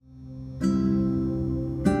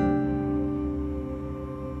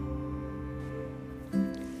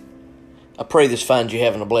I pray this finds you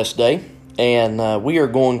having a blessed day, and we are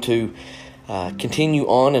going to continue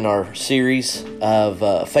on in our series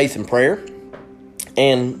of faith and prayer,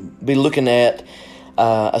 and be looking at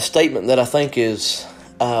a statement that I think is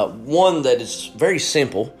one that is very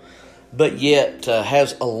simple, but yet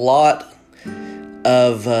has a lot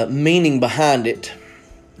of meaning behind it,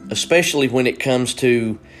 especially when it comes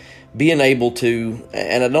to being able to,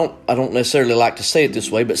 and I don't necessarily like to say it this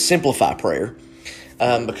way, but simplify prayer.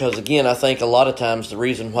 Because again, I think a lot of times the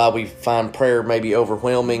reason why we find prayer maybe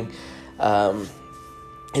overwhelming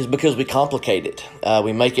is because we complicate it.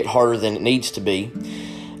 We make it harder than it needs to be.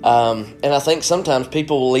 And I think sometimes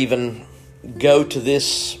people will even go to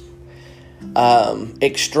this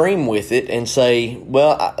extreme with it and say,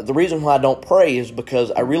 well, the reason why I don't pray is because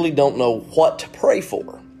I really don't know what to pray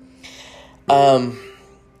for. And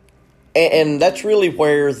that's really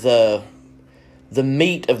where the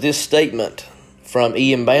meat of this statement from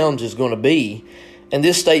E.M. Bounds is going to be. And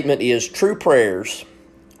this statement is, true prayers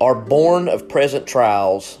are born of present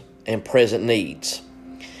trials and present needs.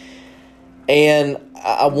 And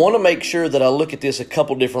I want to make sure that I look at this a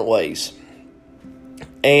couple different ways.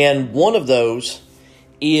 And one of those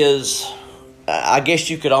is, I guess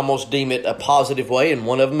you could almost deem it a positive way, and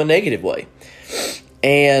one of them a negative way.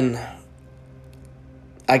 And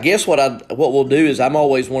I guess what we'll do is, I'm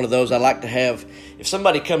always one of those, I like to have, if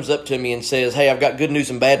somebody comes up to me and says, hey, I've got good news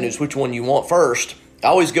and bad news, which one you want first? I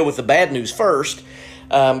always go with the bad news first,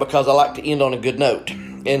 because I like to end on a good note.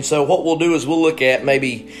 And so what we'll do is we'll look at,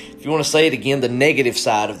 maybe, if you want to say it again, the negative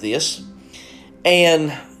side of this.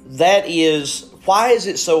 And that is, why is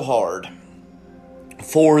it so hard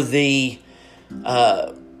for the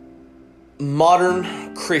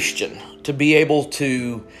modern Christian to be able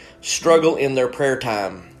to struggle in their prayer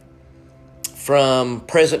time from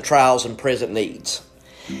present trials and present needs?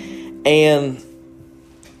 And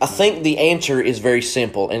I think the answer is very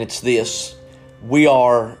simple, and it's this: we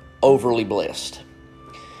are overly blessed.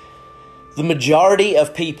 The majority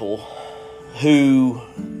of people who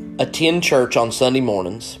attend church on Sunday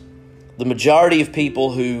mornings, the majority of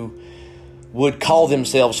people who would call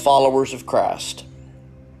themselves followers of Christ,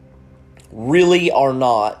 really are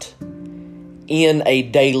not in a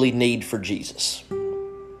daily need for Jesus.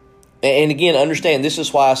 And again, understand, this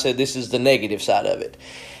is why I said this is the negative side of it.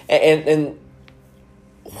 And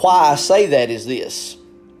why I say that is this: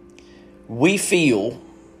 we feel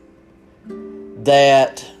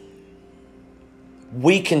that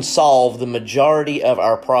we can solve the majority of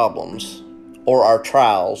our problems or our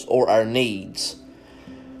trials or our needs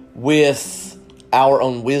with our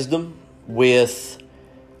own wisdom, with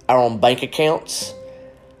our own bank accounts.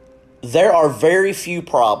 There are very few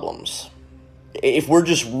problems, if we're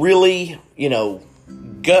just really,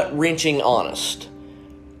 gut-wrenching honest,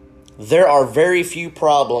 there are very few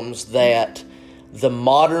problems that the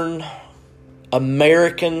modern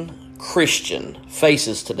American Christian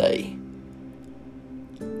faces today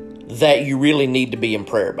that you really need to be in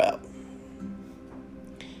prayer about.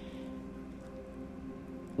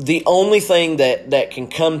 The only thing that can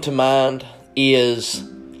come to mind is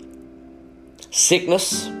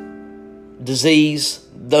sickness, disease,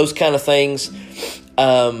 those kind of things.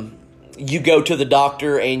 You go to the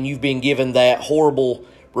doctor and you've been given that horrible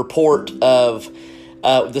report of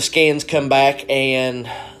the scans come back and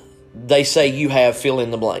they say you have fill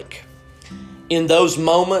in the blank. In those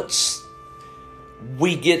moments,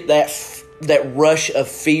 we get that rush of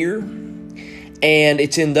fear, and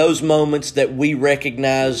it's in those moments that we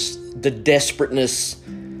recognize the desperateness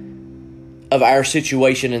of our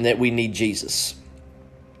situation and that we need Jesus.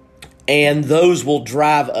 And those will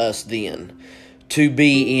drive us then to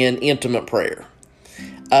be in intimate prayer.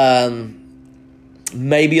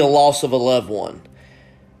 Maybe a loss of a loved one.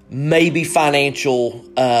 Maybe financial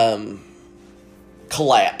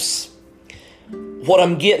collapse. What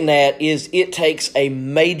I'm getting at is, it takes a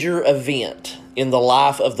major event in the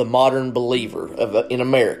life of the modern believer in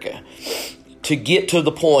America to get to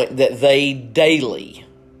the point that they daily,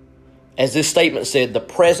 as this statement said, the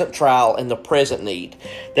present trial and the present need,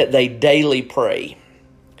 that they daily pray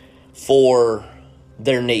for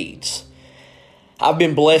their needs. I've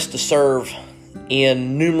been blessed to serve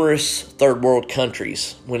in numerous third world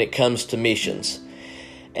countries when it comes to missions.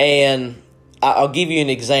 And I'll give you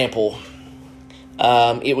an example.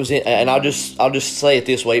 It was in, and I'll just say it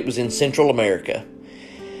this way, it was in Central America.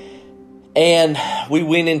 And we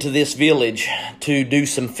went into this village to do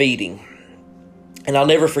some feeding. And I'll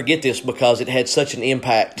never forget this because it had such an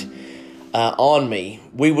impact on me.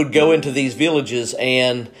 We would go into these villages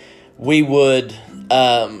and we would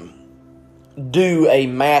do a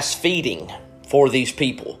mass feeding for these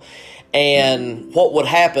people. And what would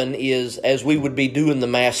happen is, as we would be doing the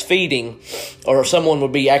mass feeding, or someone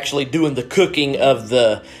would be actually doing the cooking of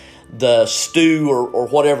the stew or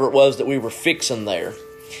whatever it was that we were fixing there,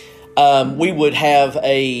 we would have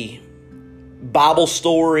a Bible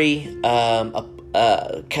story, kind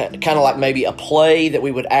of like maybe a play that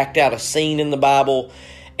we would act out a scene in the Bible,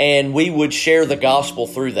 and we would share the gospel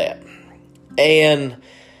through that. And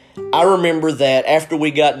I remember that after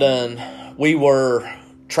we got done, we were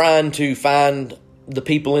trying to find the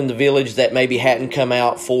people in the village that maybe hadn't come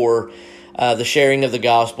out for the sharing of the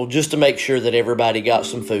gospel, just to make sure that everybody got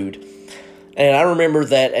some food. And I remember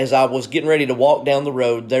that as I was getting ready to walk down the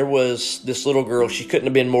road, there was this little girl. She couldn't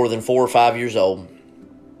have been more than 4 or 5 years old.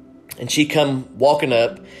 And she come walking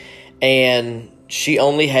up, and she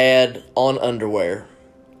only had on underwear.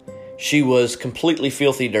 She was completely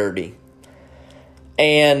filthy dirty.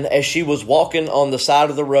 And as she was walking on the side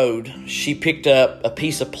of the road, she picked up a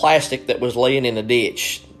piece of plastic that was laying in a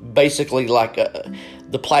ditch, basically like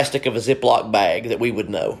the plastic of a Ziploc bag that we would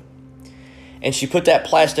know. And she put that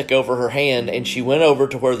plastic over her hand, and she went over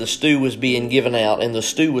to where the stew was being given out, and the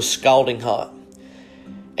stew was scalding hot.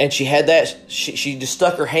 And she had that, she just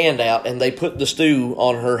stuck her hand out, and they put the stew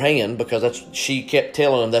on her hand because she kept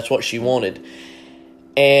telling them that's what she wanted.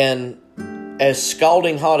 And as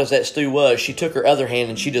scalding hot as that stew was, she took her other hand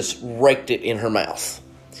and she just raked it in her mouth.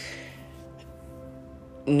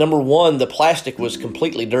 Number one, the plastic was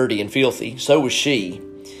completely dirty and filthy. So was she.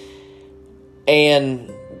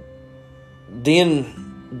 And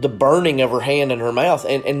then the burning of her hand and her mouth,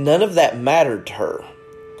 and none of that mattered to her.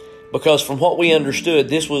 Because from what we understood,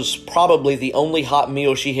 this was probably the only hot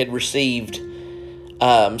meal she had received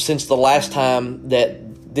since the last time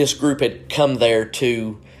that this group had come there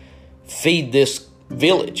to feed this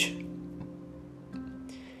village.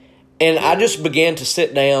 And I just began to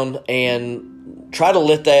sit down and try to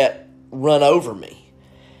let that run over me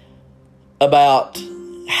about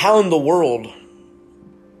how in the world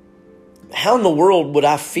would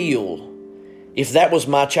I feel if that was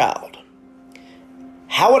my child?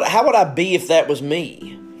 How would I be if that was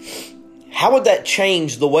me? How would that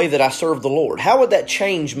change the way that I serve the Lord? How would that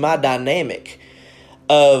change my dynamic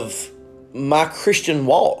of my Christian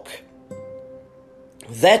walk?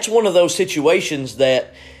 That's one of those situations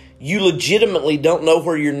that you legitimately don't know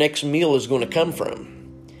where your next meal is going to come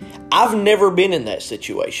from. I've never been in that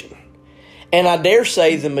situation. And I dare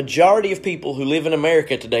say the majority of people who live in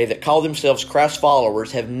America today that call themselves Christ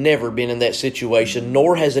followers have never been in that situation,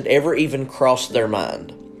 nor has it ever even crossed their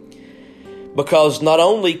mind. Because not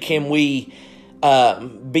only can we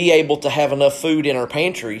be able to have enough food in our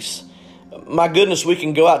pantries, my goodness, we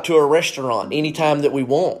can go out to a restaurant anytime that we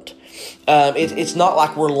want. It's not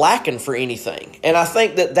like we're lacking for anything. And I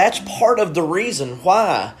think that that's part of the reason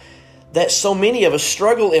why that so many of us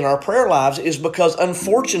struggle in our prayer lives, is because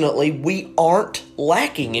unfortunately we aren't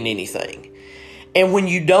lacking in anything. And when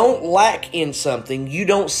you don't lack in something, you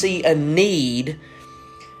don't see a need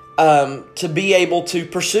to be able to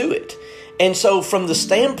pursue it. And so from the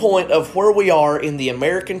standpoint of where we are in the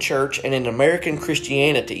American church and in American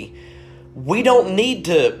Christianity, we don't need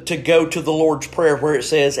to go to the Lord's Prayer where it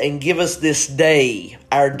says, and give us this day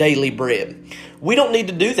our daily bread. We don't need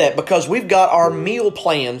to do that because we've got our meal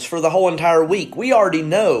plans for the whole entire week. We already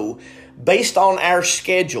know, based on our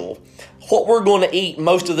schedule, what we're going to eat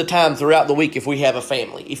most of the time throughout the week if we have a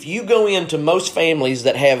family. If you go into most families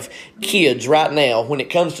that have kids right now, when it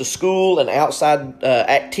comes to school and outside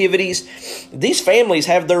activities, these families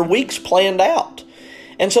have their weeks planned out.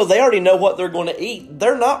 And so they already know what they're going to eat.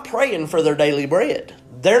 They're not praying for their daily bread.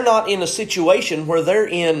 They're not in a situation where they're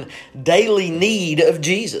in daily need of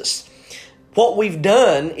Jesus. What we've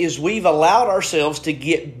done is we've allowed ourselves to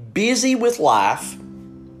get busy with life,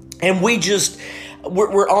 and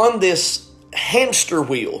we're on this hamster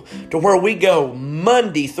wheel to where we go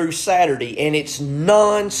Monday through Saturday, and it's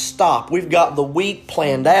non-stop. We've got the week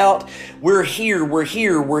planned out. We're here,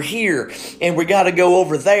 and we got to go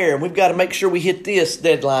over there, and we've got to make sure we hit this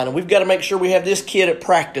deadline, and we've got to make sure we have this kid at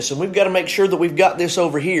practice, and we've got to make sure that we've got this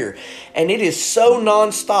over here. And it is so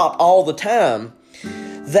non-stop all the time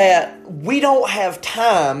that we don't have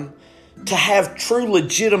time to have true,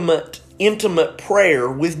 legitimate, intimate prayer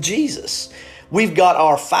with Jesus. We've got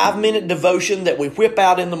our 5-minute devotion that we whip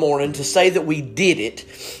out in the morning to say that we did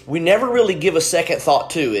it. We never really give a second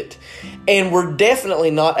thought to it. And we're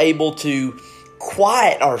definitely not able to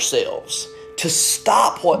quiet ourselves, to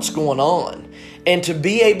stop what's going on, and to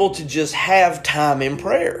be able to just have time in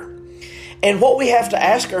prayer. And what we have to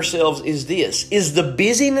ask ourselves is this: is the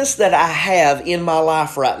busyness that I have in my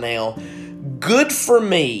life right now good for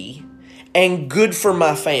me and good for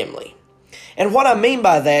my family? And what I mean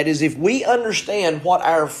by that is if we understand what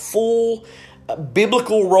our full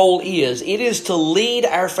biblical role is, it is to lead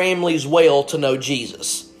our families well to know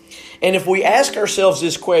Jesus. And if we ask ourselves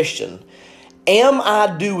this question, am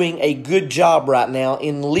I doing a good job right now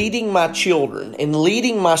in leading my children, in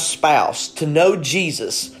leading my spouse to know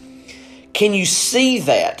Jesus? Can you see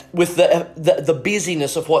that with the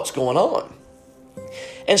busyness of what's going on?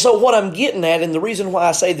 And so what I'm getting at, and the reason why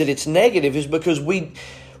I say that it's negative, is because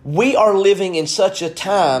we are living in such a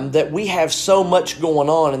time that we have so much going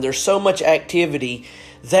on and there's so much activity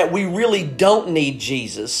that we really don't need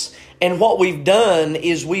Jesus. And what we've done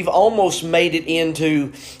is we've almost made it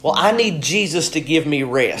into, well, I need Jesus to give me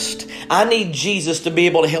rest. I need Jesus to be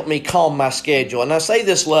able to help me calm my schedule. And I say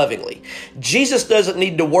this lovingly. Jesus doesn't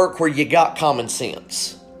need to work where you got common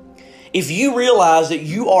sense. If you realize that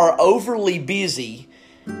you are overly busy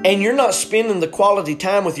and you're not spending the quality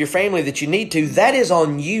time with your family that you need to, that is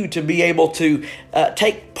on you to be able to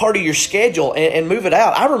take part of your schedule and move it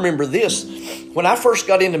out. I remember this. When I first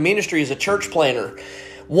got into ministry as a church planner,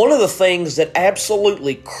 one of the things that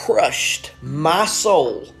absolutely crushed my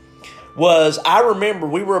soul was, I remember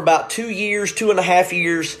we were about 2.5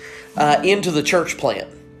 years into the church plant.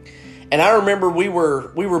 And I remember we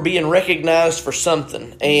were being recognized for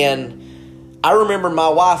something. And I remember my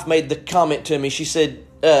wife made the comment to me. She said,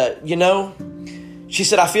 she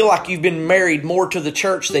said, I feel like you've been married more to the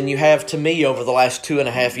church than you have to me over the last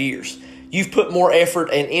 2.5 years. You've put more effort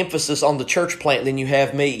and emphasis on the church plant than you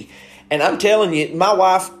have me. And I'm telling you, my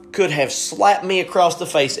wife could have slapped me across the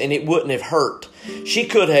face and it wouldn't have hurt. She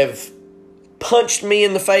could have punched me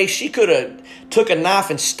in the face. She could have took a knife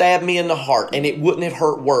and stabbed me in the heart, and it wouldn't have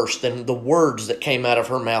hurt worse than the words that came out of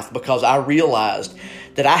her mouth, because I realized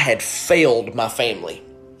that I had failed my family.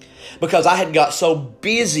 Because I had got so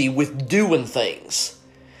busy with doing things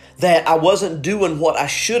that I wasn't doing what I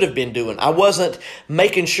should have been doing. I wasn't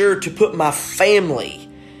making sure to put my family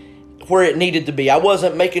where it needed to be. I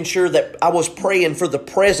wasn't making sure that I was praying for the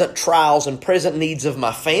present trials and present needs of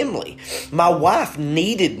my family. My wife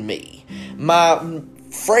needed me. My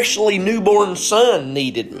freshly newborn son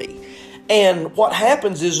needed me. And what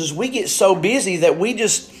happens is we get so busy that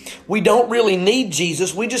we don't really need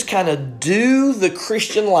Jesus. We just kind of do the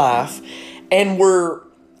Christian life, and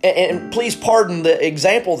please pardon the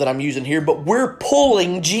example that I'm using here, but we're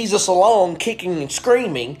pulling Jesus along, kicking and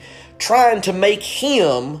screaming, trying to make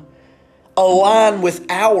Him align with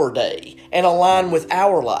our day and align with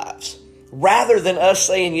our lives. Rather than us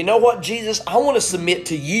saying, you know what, Jesus, I want to submit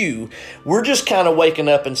to you. We're just kind of waking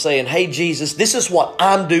up and saying, hey, Jesus, this is what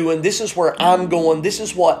I'm doing. This is where I'm going. This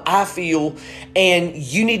is what I feel. And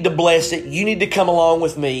you need to bless it. You need to come along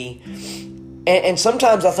with me. And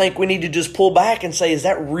sometimes I think we need to just pull back and say, is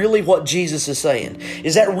that really what Jesus is saying?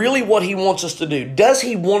 Is that really what He wants us to do? Does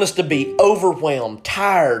He want us to be overwhelmed,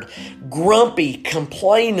 tired, grumpy,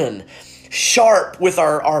 complaining, sharp with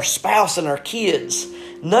our spouse and our kids?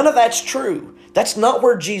 None of that's true. That's not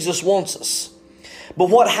where Jesus wants us.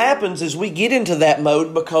 But what happens is we get into that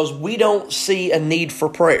mode because we don't see a need for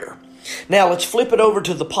prayer. Now let's flip it over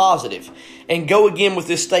to the positive and go again with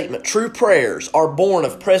this statement. True prayers are born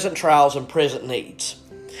of present trials and present needs.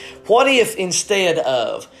 What if instead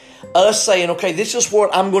of us saying, okay, this is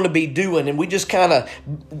what I'm going to be doing, and we just kind of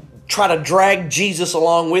try to drag Jesus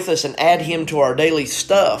along with us and add Him to our daily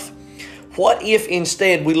stuff, what if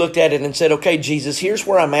instead we looked at it and said, okay, Jesus, here's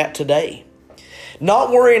where I'm at today.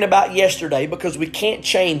 Not worrying about yesterday because we can't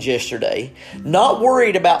change yesterday. Not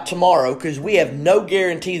worried about tomorrow because we have no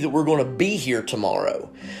guarantee that we're going to be here tomorrow.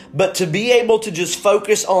 But to be able to just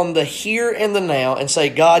focus on the here and the now and say,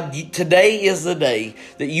 God, today is the day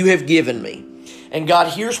that you have given me. And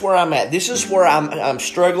God, here's where I'm at. This is where I'm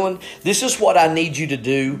struggling. This is what I need you to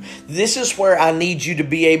do. This is where I need you to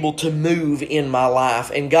be able to move in my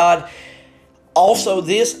life. And God, also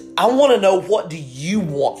this, I want to know, what do you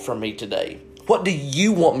want from me today? What do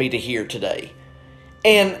you want me to hear today?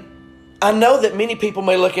 And I know that many people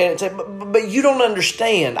may look at it and say, but you don't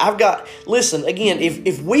understand. Listen, again,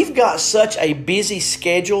 if we've got such a busy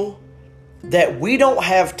schedule that we don't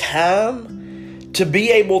have time to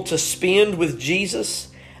be able to spend with Jesus,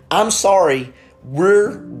 I'm sorry,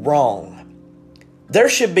 we're wrong. There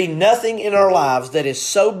should be nothing in our lives that is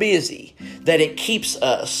so busy that it keeps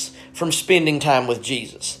us from spending time with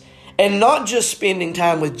Jesus. And not just spending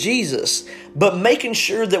time with Jesus, but making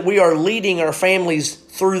sure that we are leading our families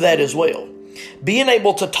through that as well. Being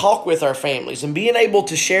able to talk with our families and being able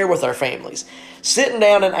to share with our families. Sitting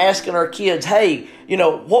down and asking our kids, hey,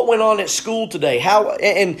 what went on at school today?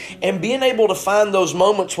 And being able to find those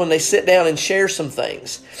moments when they sit down and share some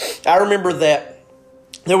things. I remember that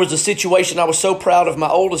there was a situation. I was so proud of my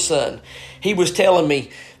oldest son. He was telling me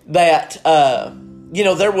that,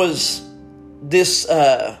 there was this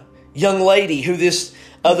young lady who this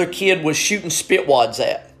other kid was shooting spitwads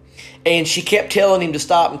at. And she kept telling him to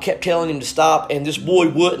stop and kept telling him to stop, and this boy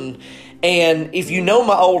wouldn't. And if you know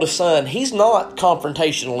my oldest son, he's not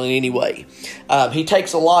confrontational in any way. He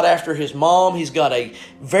takes a lot after his mom. He's got a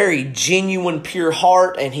very genuine, pure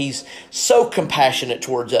heart, and he's so compassionate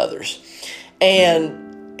towards others.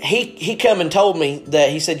 And he come and told me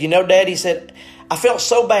that, he said, Dad, he said, I felt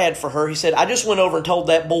so bad for her. He said, I just went over and told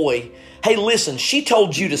that boy, hey, listen, she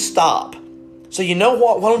told you to stop. So you know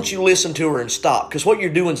what? Why don't you listen to her and stop? Because what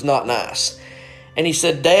you're doing is not nice. And he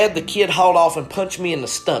said, Dad, the kid hauled off and punched me in the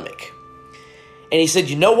stomach. And he said,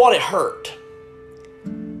 you know what? It hurt.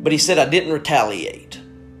 But he said, I didn't retaliate.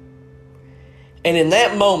 And in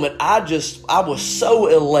that moment, I was so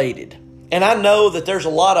elated. And I know that there's a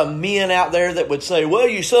lot of men out there that would say, well,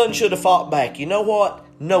 your son should have fought back. You know what?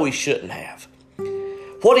 No, he shouldn't have.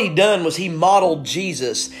 What he done was he modeled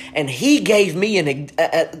Jesus, and he gave me he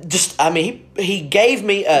gave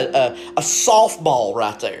me a softball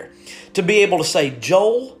right there to be able to say,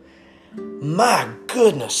 Joel, my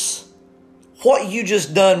goodness, what you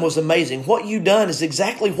just done was amazing. What you done is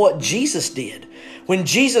exactly what Jesus did. When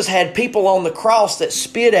Jesus had people on the cross that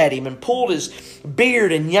spit at him and pulled his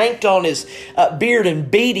beard and yanked on his beard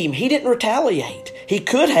and beat him, he didn't retaliate. He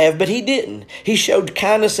could have, but he didn't. He showed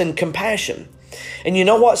kindness and compassion. And you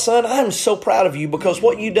know what, son? I'm so proud of you, because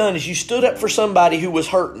what you done is you stood up for somebody who was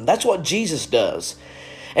hurting. That's what Jesus does.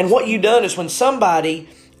 And what you done is when somebody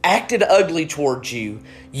acted ugly towards you,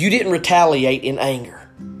 you didn't retaliate in anger.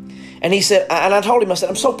 And he said, and I told him, I said,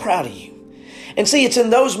 I'm so proud of you. And see, it's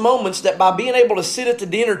in those moments that by being able to sit at the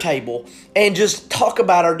dinner table and just talk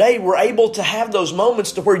about our day, we're able to have those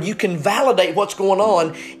moments to where you can validate what's going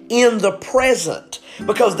on in the present,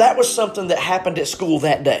 because that was something that happened at school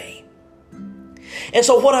that day. And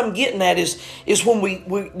so what I'm getting at is when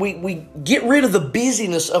we get rid of the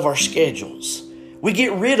busyness of our schedules. We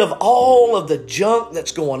get rid of all of the junk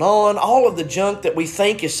that's going on, all of the junk that we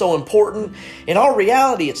think is so important. In all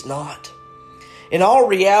reality, it's not. In all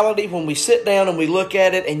reality, when we sit down and we look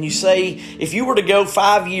at it and you say, if you were to go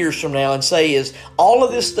 5 years from now and say, is all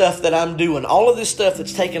of this stuff that I'm doing, all of this stuff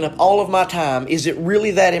that's taking up all of my time, is it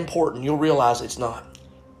really that important? You'll realize it's not.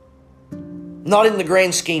 Not in the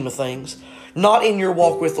grand scheme of things. Not in your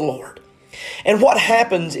walk with the Lord. And what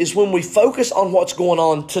happens is when we focus on what's going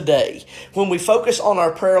on today, when we focus on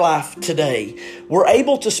our prayer life today, we're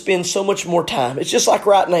able to spend so much more time. It's just like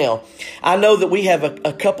right now. I know that we have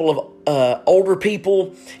a couple of older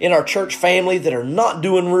people in our church family that are not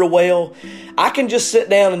doing real well. I can just sit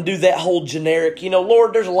down and do that whole generic,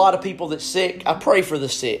 Lord, there's a lot of people that's sick. I pray for the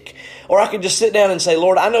sick. Or I can just sit down and say,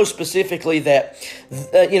 Lord, I know specifically that,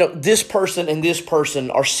 this person and this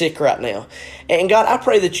person are sick right now. And God, I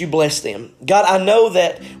pray that you bless them. God, I know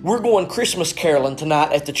that we're going Christmas caroling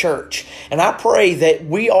tonight at the church. And I pray that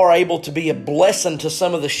we are able to be a blessing to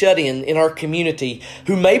some of the shut-in in our community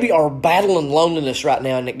who maybe are battling loneliness right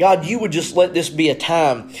now. And that, God, you would just let this be a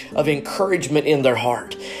time of encouragement in their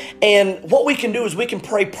heart. And what we can do is we can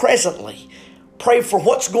pray presently. Pray for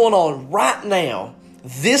what's going on right now,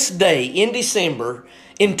 this day in December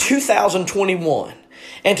in 2021.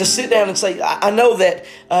 And to sit down and say, I know that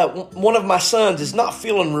one of my sons is not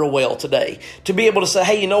feeling real well today. To be able to say,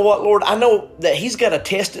 hey, you know what, Lord, I know that he's got a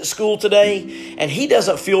test at school today and he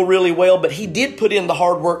doesn't feel really well, but he did put in the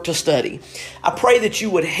hard work to study. I pray that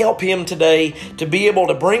you would help him today to be able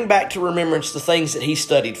to bring back to remembrance the things that he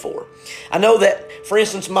studied for. I know that, for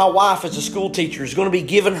instance, my wife as a school teacher is going to be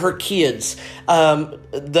giving her kids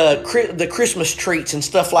the Christmas treats and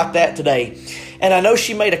stuff like that today. And I know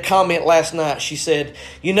she made a comment last night. She said,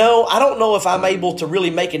 I don't know if I'm able to really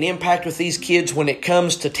make an impact with these kids when it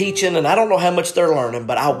comes to teaching, and I don't know how much they're learning,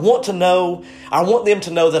 but I want them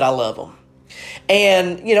to know that I love them.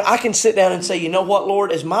 And, I can sit down and say, you know what,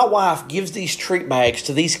 Lord, as my wife gives these treat bags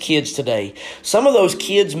to these kids today, some of those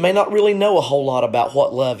kids may not really know a whole lot about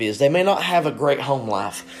what love is. They may not have a great home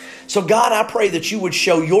life. So God, I pray that you would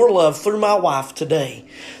show your love through my wife today.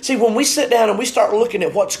 See, when we sit down and we start looking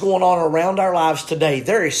at what's going on around our lives today,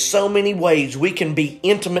 there is so many ways we can be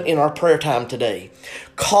intimate in our prayer time today.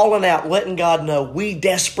 Calling out, letting God know we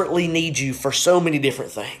desperately need you for so many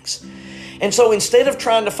different things. And so instead of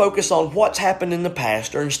trying to focus on what's happened in the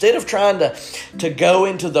past, or instead of trying to go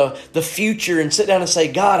into the future and sit down and say,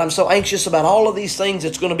 God, I'm so anxious about all of these things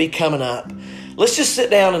that's going to be coming up, let's just sit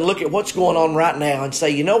down and look at what's going on right now and say,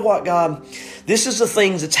 you know what, God, this is the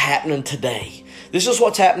things that's happening today. This is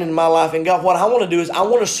what's happening in my life. And God, what I want to do is I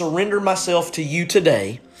want to surrender myself to you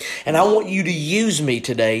today. And I want you to use me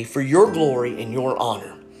today for your glory and your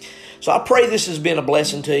honor. So I pray this has been a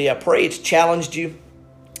blessing to you. I pray it's challenged you.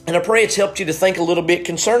 And I pray it's helped you to think a little bit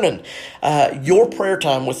concerning your prayer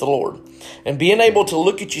time with the Lord. And being able to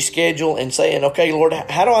look at your schedule and saying, okay, Lord,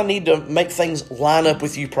 how do I need to make things line up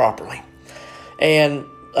with you properly? And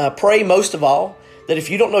pray most of all that if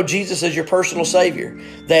you don't know Jesus as your personal Savior,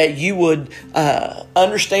 that you would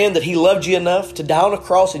understand that He loved you enough to die on a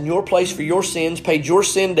cross in your place for your sins, paid your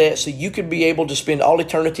sin debt so you could be able to spend all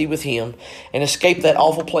eternity with Him and escape that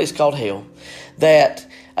awful place called hell. That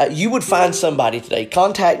you would find somebody today.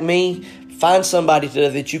 Contact me. Find somebody today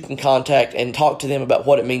that you can contact and talk to them about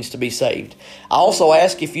what it means to be saved. I also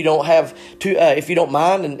ask if you don't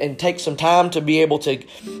mind and take some time to be able to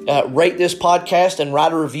rate this podcast and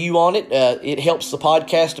write a review on it. It helps the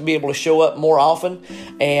podcast to be able to show up more often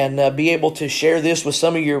and be able to share this with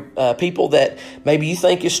some of your people that maybe you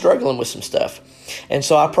think is struggling with some stuff. And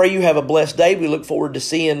so I pray you have a blessed day. We look forward to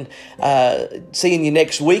seeing you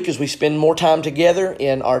next week as we spend more time together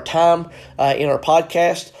in our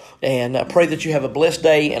podcast. And I pray that you have a blessed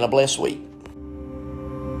day and a blessed week.